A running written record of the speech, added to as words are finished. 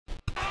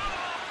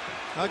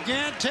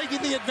Again,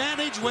 taking the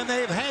advantage when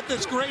they've had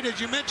this great, as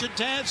you mentioned,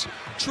 Taz,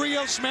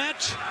 trios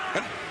match.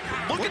 And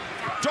look at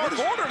Dark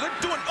Order. They're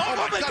doing,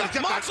 oh my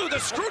God, Moxley with a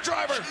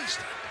screwdriver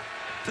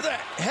to the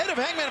head of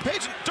Hangman and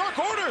Page. Dark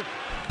Order.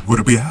 What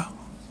up, y'all?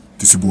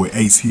 This your boy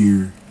Ace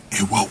here,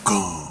 and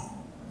welcome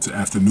to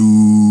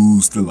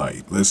Afternoon's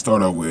Delight. Let's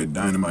start off with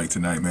Dynamite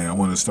tonight, man. I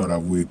want to start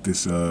off with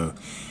this,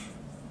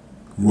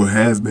 what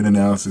has been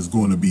announced is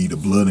going to be the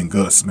Blood and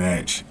Guts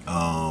match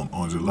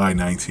on July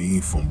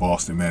 19th from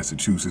Boston,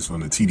 Massachusetts,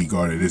 from the TD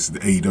Garden. This is the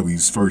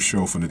AEW's first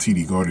show from the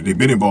TD Garden. They've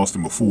been in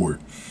Boston before,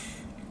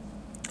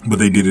 but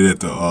they did it at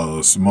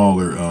the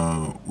smaller,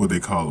 what they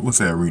call it, what's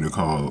that arena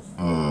called?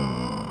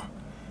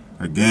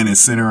 Gannon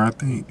Center, I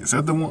think. Is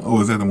that the one? Oh,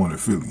 is that the one in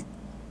Philly?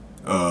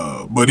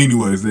 But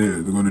anyways,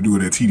 they're going to do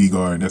it at TD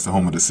Garden. That's the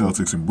home of the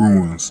Celtics and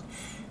Bruins.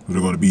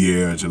 They're going to be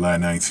here July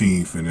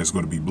 19th, and it's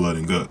going to be Blood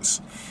and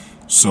Guts.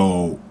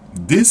 So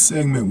this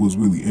segment was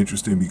really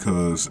interesting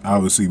because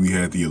obviously we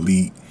had the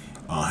Elite,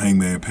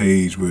 Hangman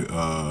Page with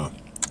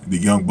the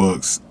Young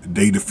Bucks.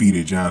 They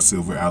defeated John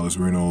Silver, Alice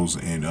Reynolds,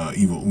 and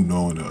Evil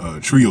Uno in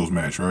the trios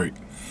match, right?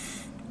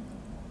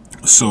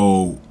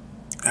 So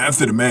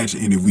after the match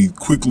ended, we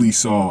quickly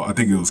saw, I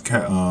think it was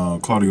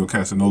Claudio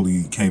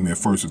Castagnoli came in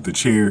first with the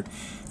chair,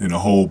 and the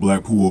whole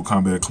Blackpool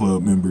Combat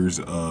Club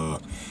members,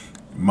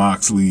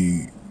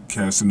 Moxley,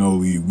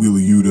 Castagnoli, Wheeler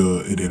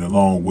Yuta, and then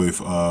along with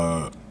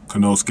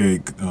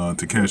Konosuke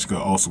Takeshita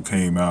also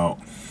came out.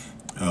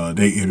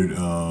 They entered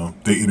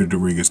the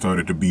ring and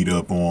started to beat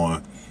up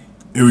on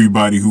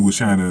everybody who was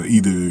trying to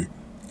either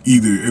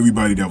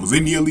everybody that was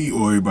in the Elite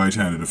or everybody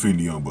trying to defend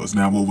the Young Bucks.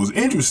 Now, what was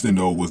interesting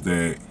though was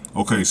that,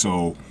 okay,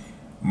 so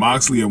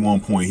Moxley at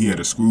one point he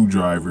had a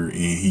screwdriver and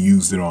he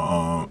used it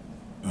on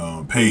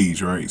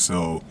Page, right?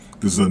 So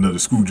this is another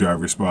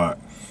screwdriver spot,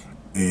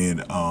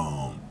 and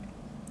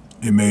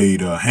it made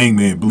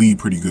Hangman bleed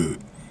pretty good.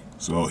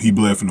 So he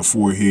bled from the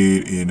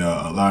forehead, and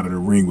a lot of the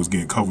ring was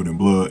getting covered in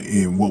blood.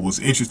 And what was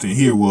interesting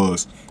here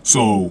was,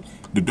 so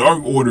the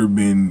Dark Order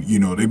been,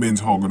 they've been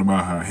talking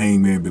about how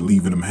Hangman been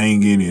leaving him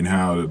hanging, and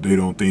how they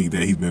don't think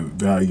that he's been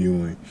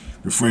valuing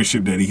the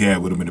friendship that he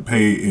had with him in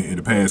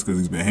the past, because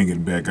he's been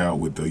hanging back out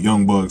with the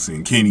Young Bucks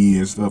and Kenny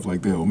and stuff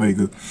like that,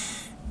 Omega.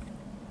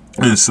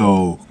 And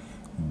so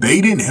they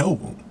didn't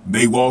help him.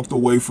 They walked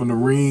away from the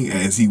ring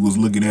as he was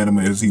looking at him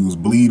as he was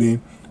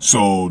bleeding.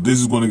 So this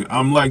is going to,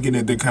 I'm liking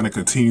that they're kind of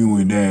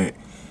continuing that.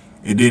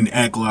 It didn't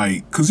act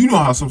like, because you know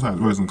how sometimes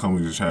wrestling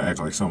companies try to act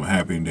like something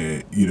happened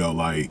that,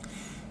 like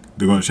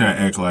they're going to try to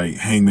act like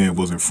Hangman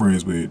wasn't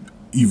friends with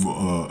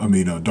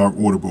Dark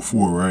Order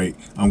before, right?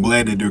 I'm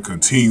glad that they're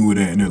continuing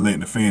that and they're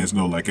letting the fans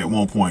know, like at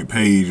one point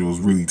Page was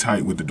really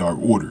tight with the Dark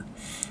Order.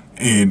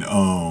 And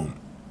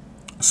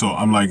so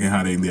I'm liking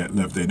how they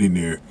left that in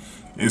there.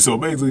 And so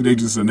basically they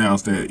just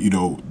announced that,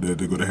 that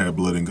they're going to have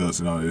Blood and Guts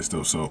and all that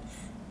stuff. So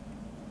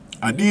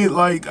I did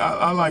like,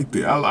 I liked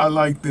it. I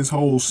like this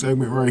whole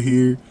segment right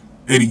here.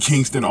 Eddie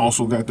Kingston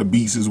also got the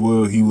beats as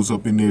well. He was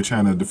up in there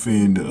trying to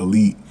defend the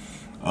Elite.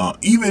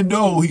 Even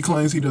though he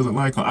claims he doesn't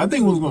like him. I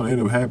think what's going to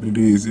end up happening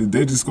is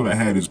they're just going to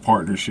have this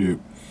partnership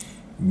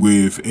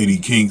with Eddie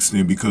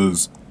Kingston,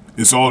 because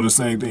it's all the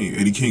same thing.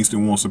 Eddie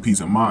Kingston wants a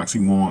piece of Mox. He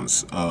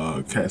wants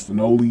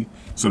Castagnoli.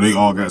 So they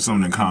all got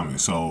something in common.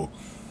 So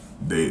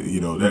they,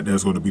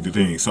 that's going to be the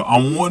thing. So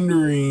I'm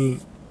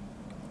wondering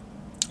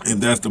if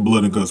that's the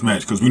Blood and Guts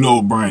match, because we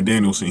know Bryan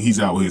Danielson,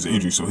 he's out with his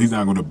injury, so he's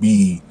not going to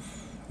be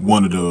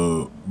one of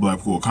the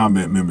Blackpool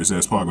Combat members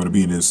that's probably going to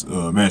be in this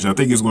match. I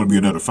think it's going to be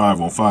another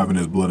 5-on-5 in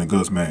this Blood and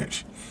Guts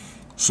match.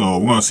 So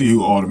we're going to see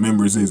who all the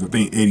members is. I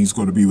think Eddie's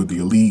going to be with the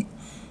Elite,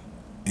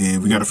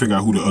 and we got to figure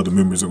out who the other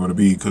members are going to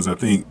be, because I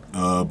think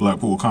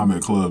Blackpool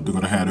Combat Club, they're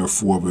going to have their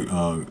four, but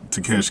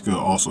Takeshita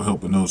also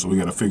helping them, so we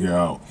got to figure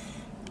out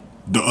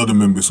the other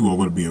members who are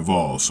going to be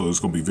involved. So it's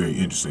going to be very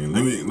interesting.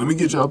 Let me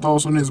get y'all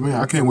thoughts on this, man.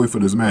 I can't wait for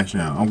this match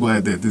now. I'm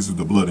glad that this is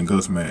the Blood and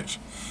Guts match,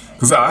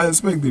 because I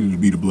expected it to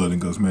be the Blood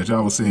and Guts match.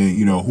 I was saying,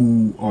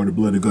 who are the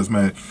Blood and Guts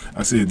match?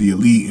 I said the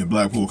Elite and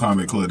Blackpool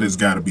Combat Club. That's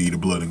got to be the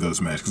Blood and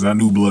Guts match, because I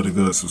knew Blood and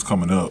Guts was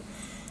coming up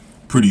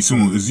pretty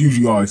soon. It's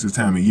usually always this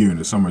time of year in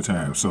the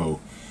summertime. So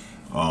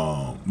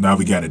now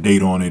we got a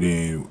date on it,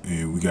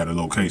 and we got a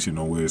location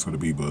on where it's going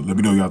to be. But let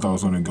me know y'all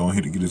thoughts on it. Go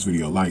ahead and give this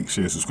video a like,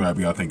 share, subscribe.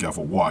 Y'all thank y'all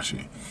for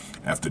watching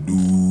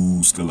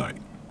Afternoon's Delight.